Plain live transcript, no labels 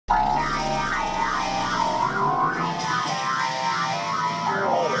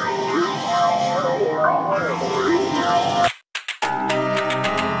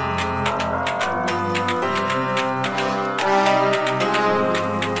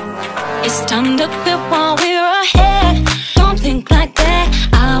It's time to quit while we're ahead. Don't think like that.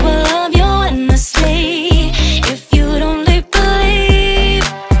 I will love you endlessly. If you don't believe,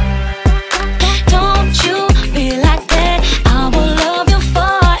 don't you be like that. I will love you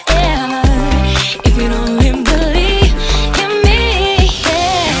forever. If you don't believe in me,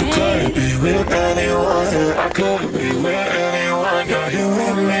 yeah. You could be with anyone. I could be with anyone. You're here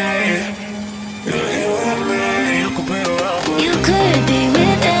with me. You're here with me. You could be around, but You could be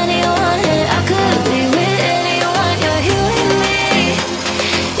with anyone. I could be with anyone. You're here with me.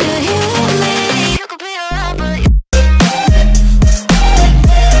 You're here with me. You could be around, but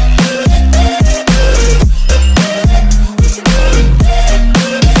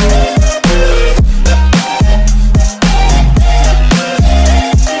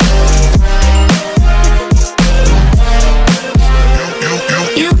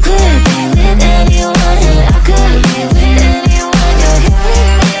you could be with anyone. I could be with anyone. You're here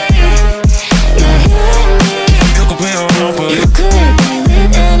with me. You're here with me. you could be around, but You could be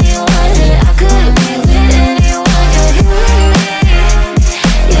with anyone. I could be with anyone. You're here with me.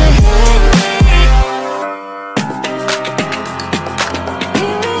 You're here with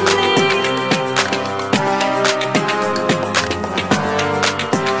me.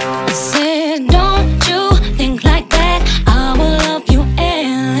 Said, don't you think like that. I will love you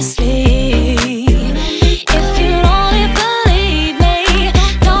endlessly. If you only believe me,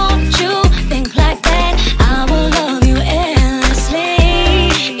 don't you think like that. I will love you endlessly.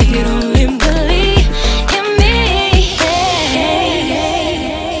 If you only believe in me,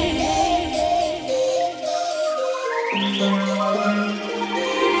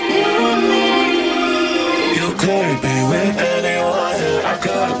 you could be with anyone. I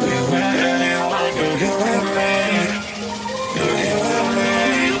could be with anyone. You're here with me. You're here with me.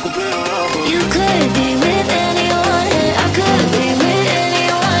 You could be around, but you could be with anyone. I could be with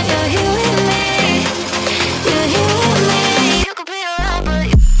anyone. You're here with me. You're here with me. You could be around, but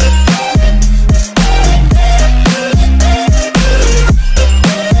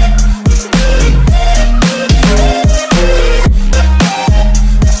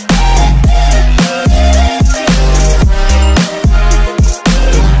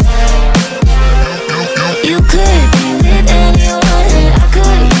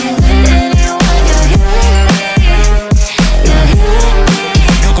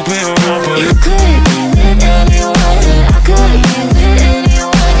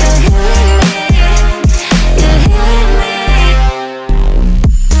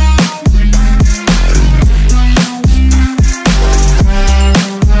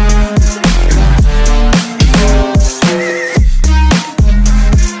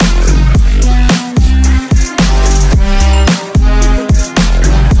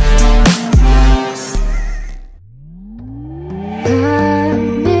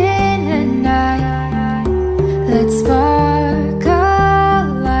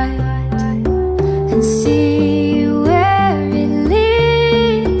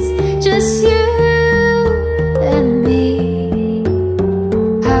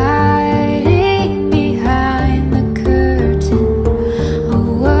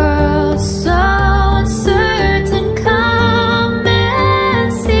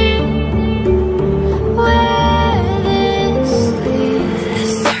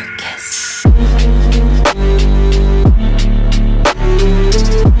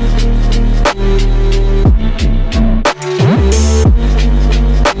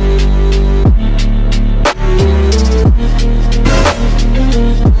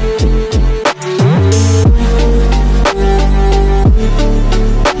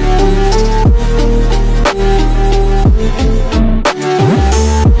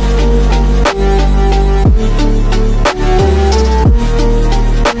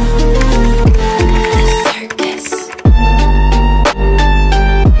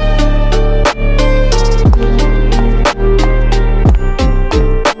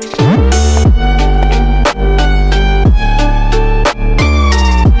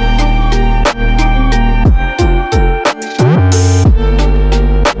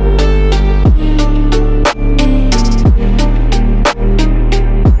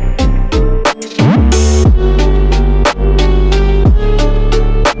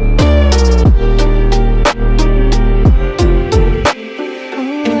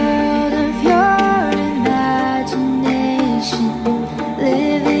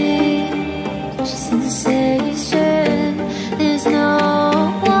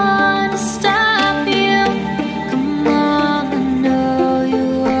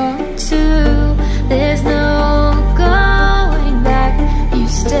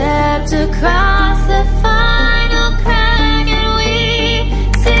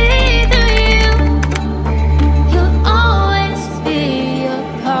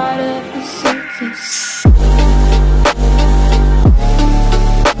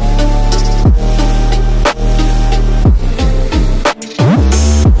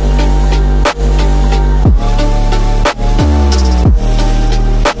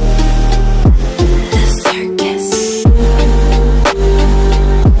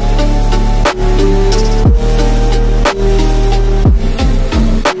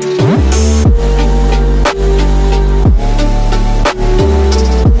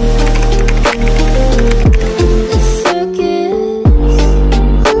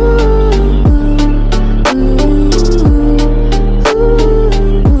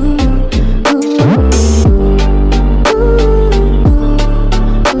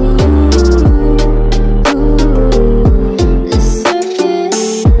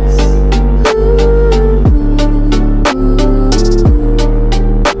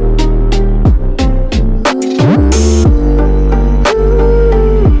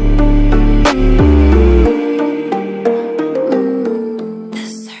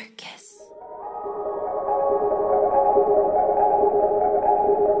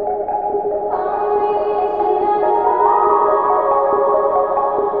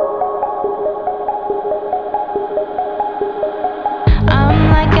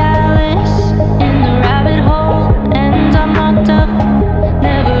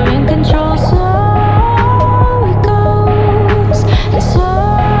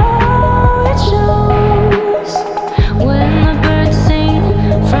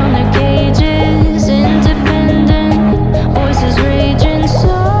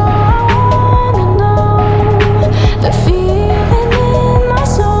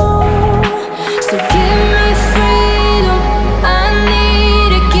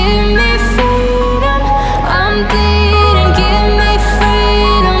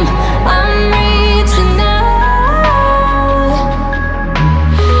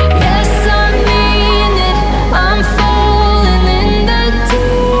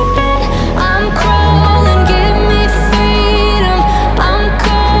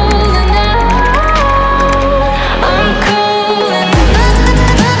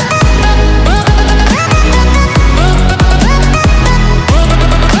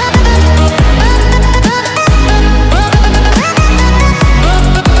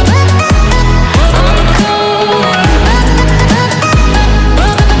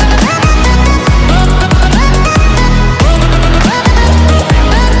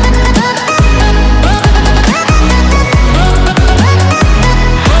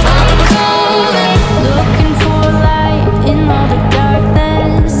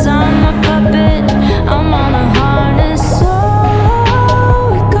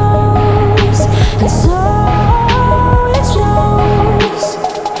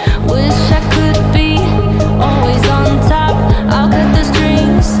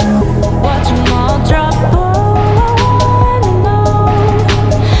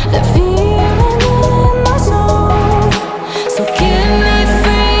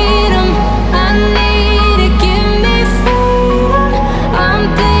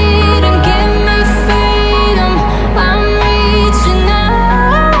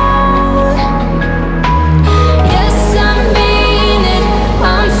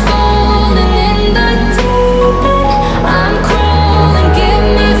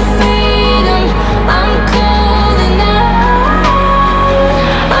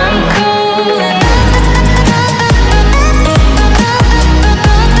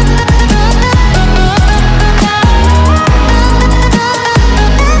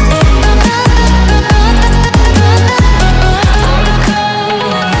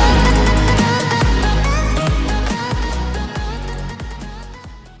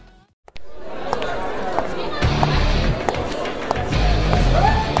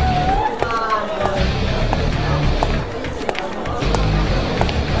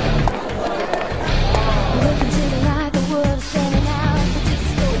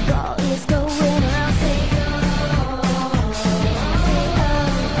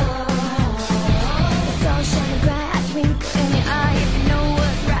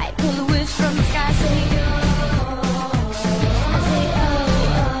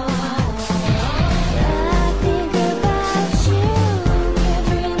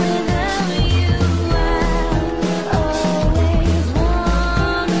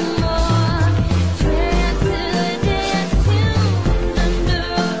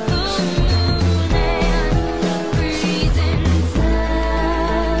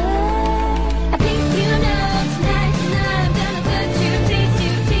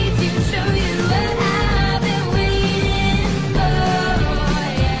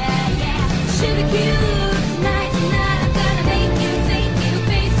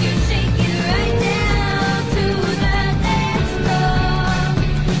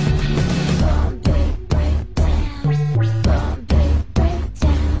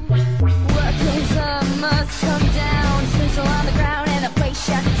come down, sizzle on the ground, and the place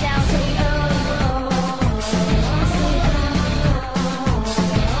shut down. Say oh, say oh.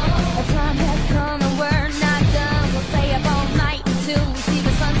 The time has come and we're not done. We'll stay up all night until we see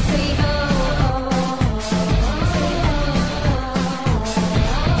the sun. Say oh, say oh.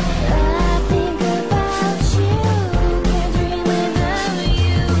 I think about you, can't dream without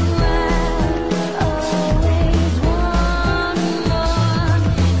you. I always want more.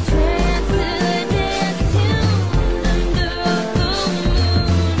 Trance to the dance tunes under a full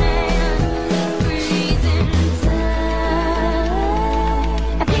moon and freezing time.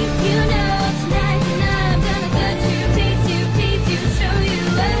 I think you know tonight, and I'm gonna touch you, taste you, tease you, show you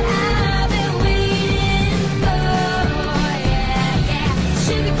what I've been waiting for. Yeah, yeah.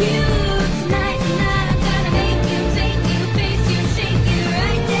 Sugar cube tonight, and I'm gonna make you, take you, face you, shake you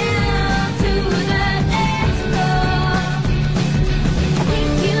right down to the dance floor. I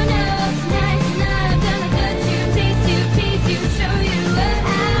think you know tonight, and I'm gonna touch you, taste you, tease you, show you what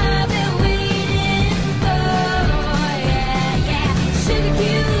I've been waiting for. Yeah, yeah. Sugar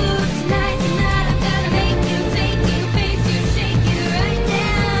cube tonight, and I'm gonna make you, take you, face you, shake you right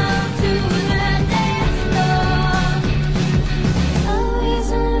down to the dance floor. Always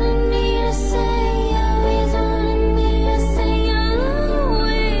wanted me to say, always wanted me to say, you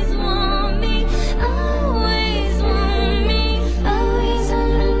always want me, always want me. Always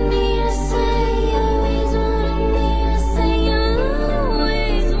wanted me to say, always wanted me to say, you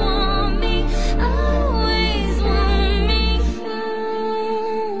always want me, always want me.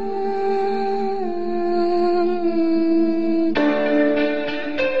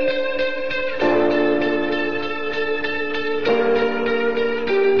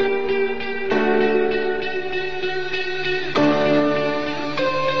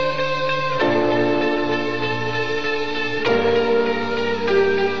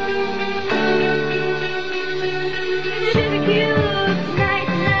 Sugar cube tonight,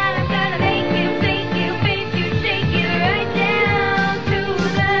 and I'm gonna make you, take you, face you, shake you right down to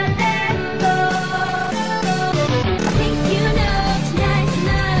the dance floor. I think you know tonight, and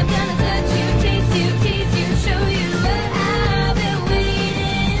I'm gonna touch you, taste you, tease you, show you what I've been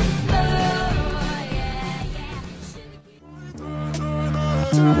waiting for. Yeah, yeah.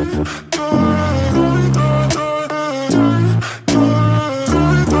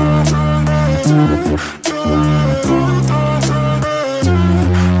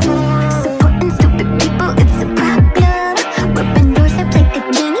 Supporting stupid people, it's a problem. Rubbing doors up like a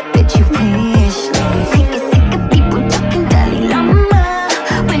genie, bitch, you wish. I get sick of people talking Dalai Lama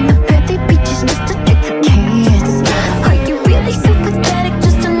when the pretty bitches just a trick for kids. Are you really so pathetic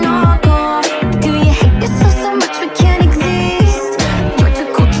just to knock off? Do you hate yourself so much we can't exist? You're too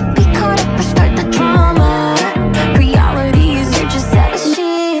cool to be cold.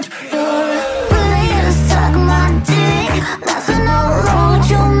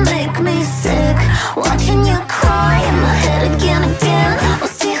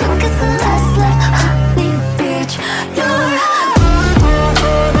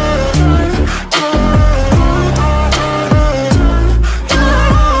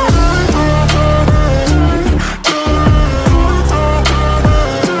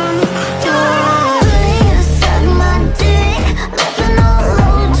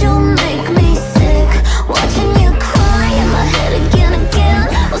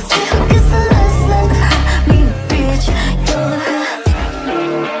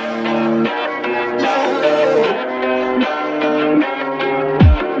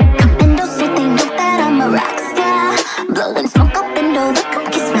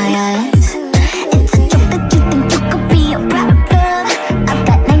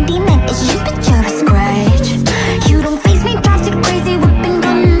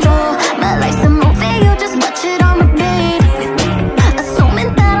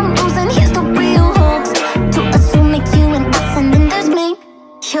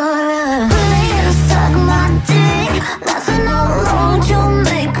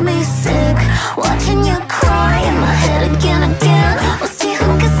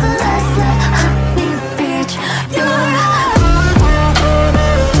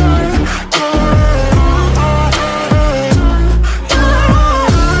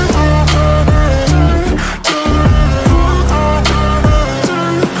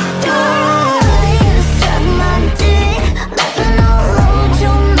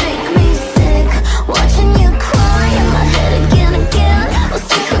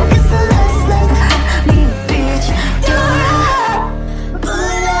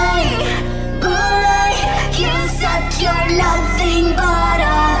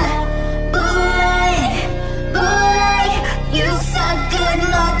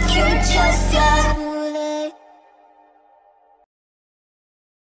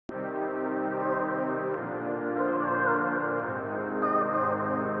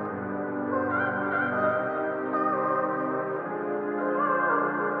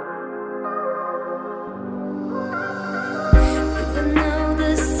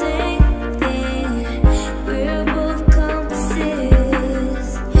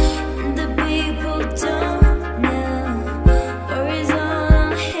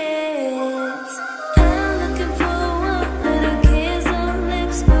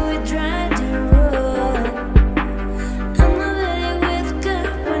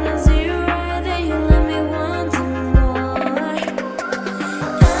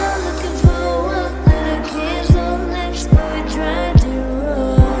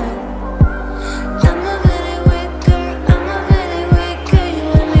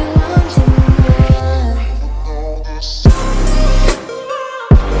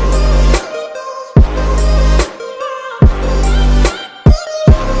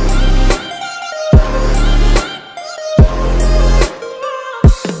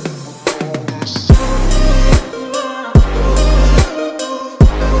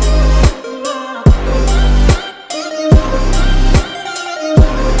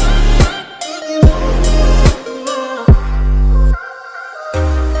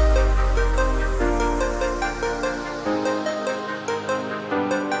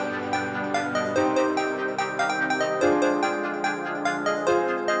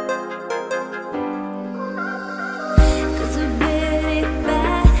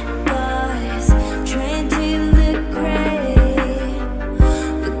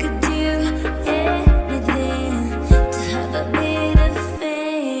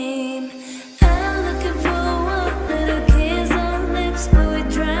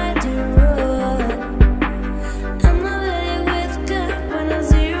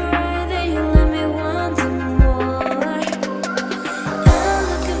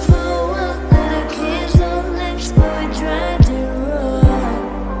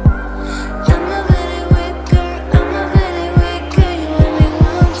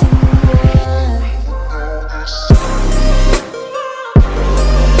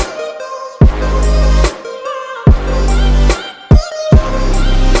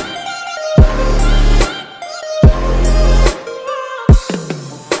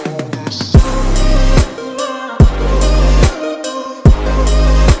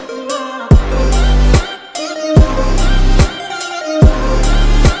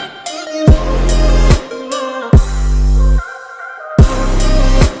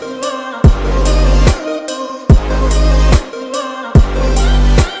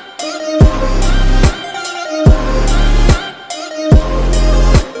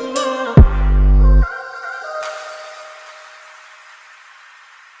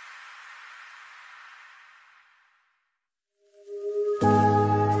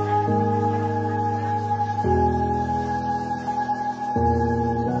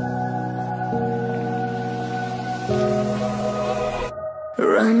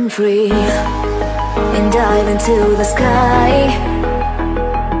 Run free and dive into the sky.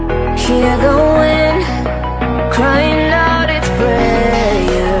 Hear the wind crying out its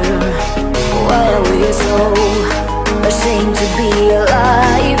prayer, while we're so ashamed to be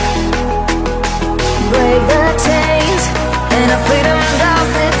alive. Break the chains and our freedom's ours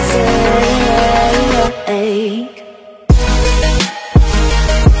to take.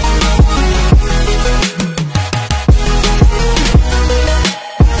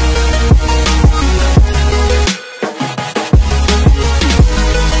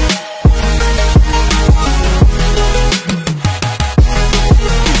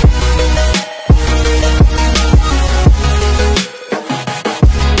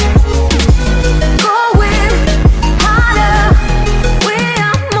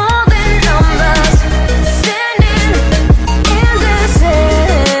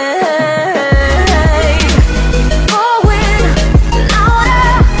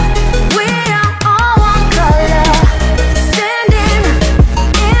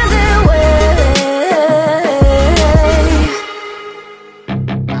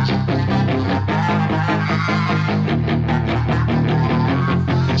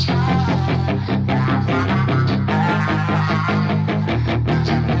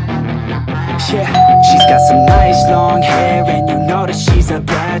 Yeah, she's got some nice long hair, and you know that she's a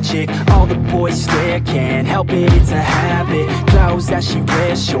bad chick. All the boys stare, can't help it, it's a habit. Clothes that she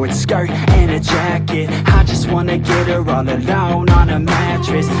wears, short skirt and a jacket. I just wanna get her all alone on a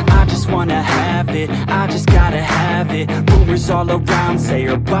mattress. I just wanna have it, I just gotta have it. Rumors all around say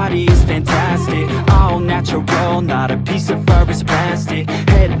her body is fantastic. All natural, not a piece of fur is plastic.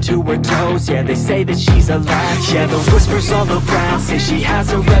 Head to her toes, yeah, they say that she's a latch. Yeah, the whispers all around say she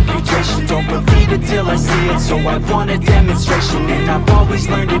has a reputation. Don't believe it till I see it, so I want a demonstration. And I've always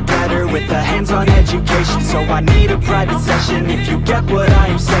learned it better with a hands-on education. So I need a private session, if you get what I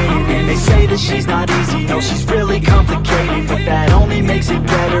am saying. And they say that she's not easy, no, she's really complicated. But that only makes it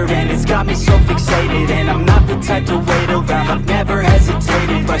better, and it's got me so fixated. And I'm not the type to wait around, I've never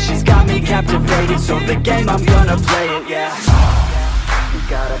hesitated. But she's got me captivated, so the game, I'm gonna play it, yeah. She's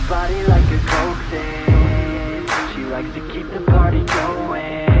got a body like a coke thing, she likes to keep the party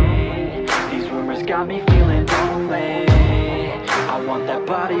going. These rumors got me feeling lonely, I want that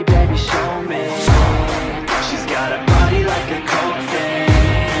body, baby, show me. She's got a body like a coke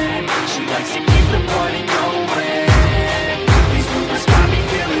thing, she likes to keep the party going. These rumors got me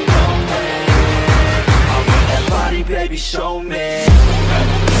feeling lonely, I want that body, baby, show me.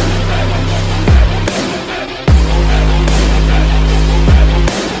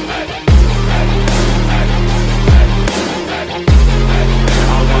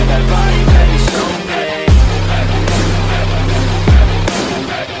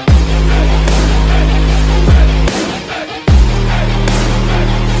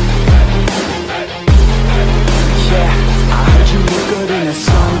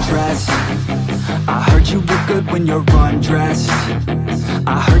 I heard you look good when you're undressed.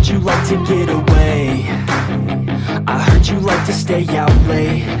 I heard you like to get away. I heard you like to stay out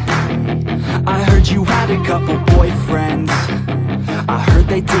late. I heard you had a couple boyfriends. I heard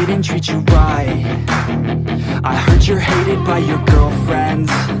they didn't treat you right. I heard you're hated by your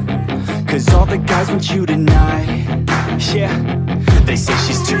girlfriends, 'cause all the guys want you tonight. Yeah, they say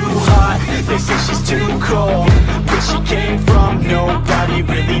she's too hot, they say she's too cold. Where she came from, nobody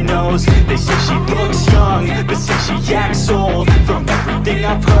really knows. They say she looks young, but say she acts old. From everything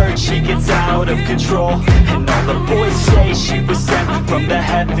I've heard, she gets out of control. And all the boys say she was sent from the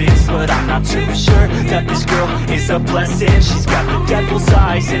heavens, but I'm not too sure that this girl is a blessing. She's got the devil's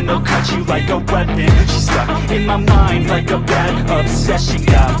eyes and they'll cut you like a weapon. She's stuck in my mind like a bad obsession.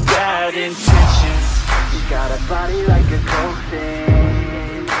 Got bad intentions. She's got a body like a coke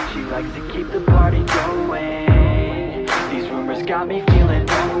thing, she likes to keep the party going. These rumors got me feeling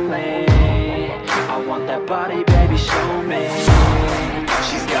lonely, I want that body, baby, show me.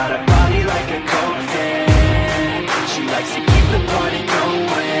 She's got a body like a coke thing, she likes to keep the party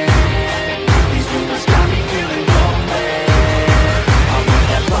going. These rumors got me feeling lonely, I want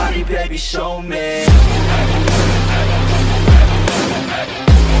that body, baby, show me.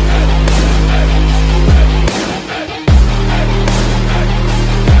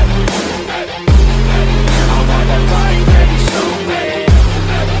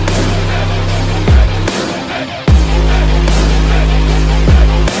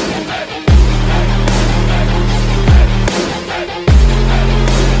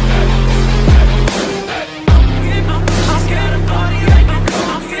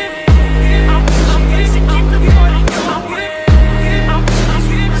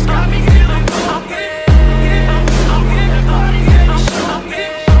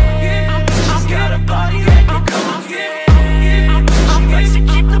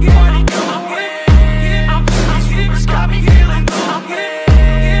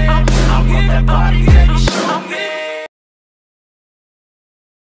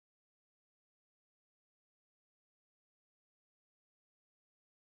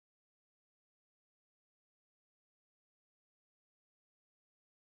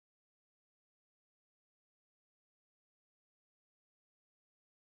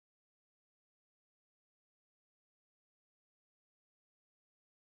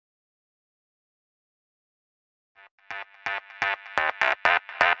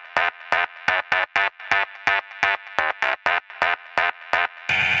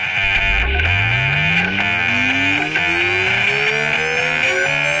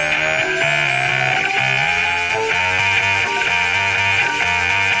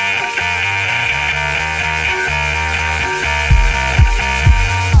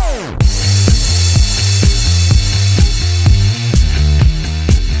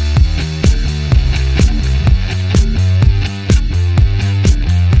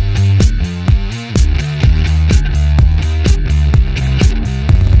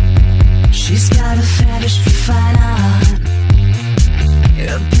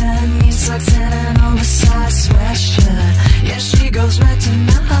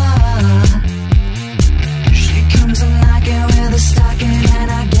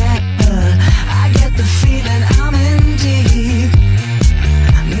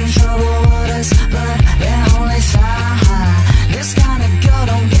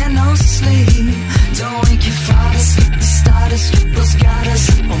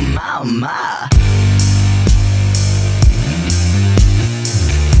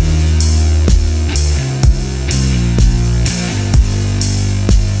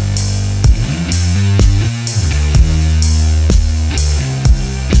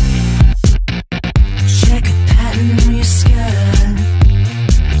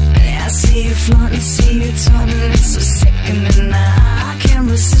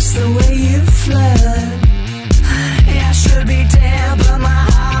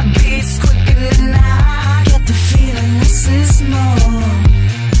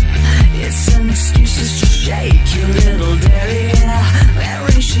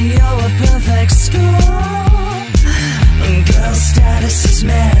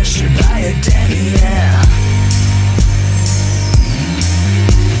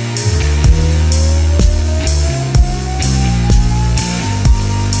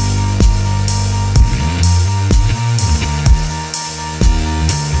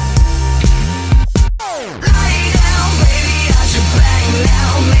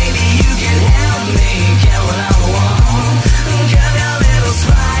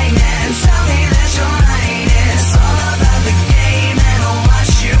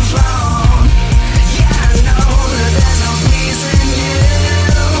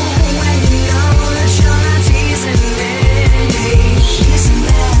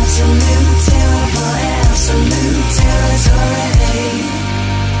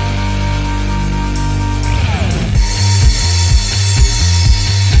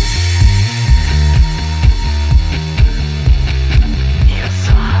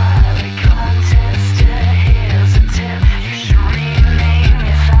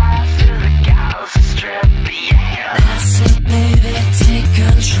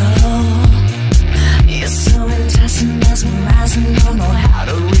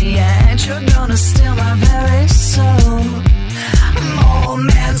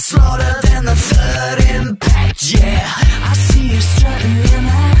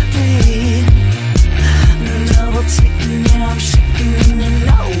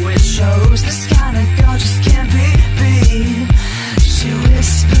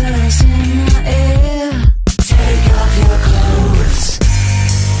 Whispers in my ear.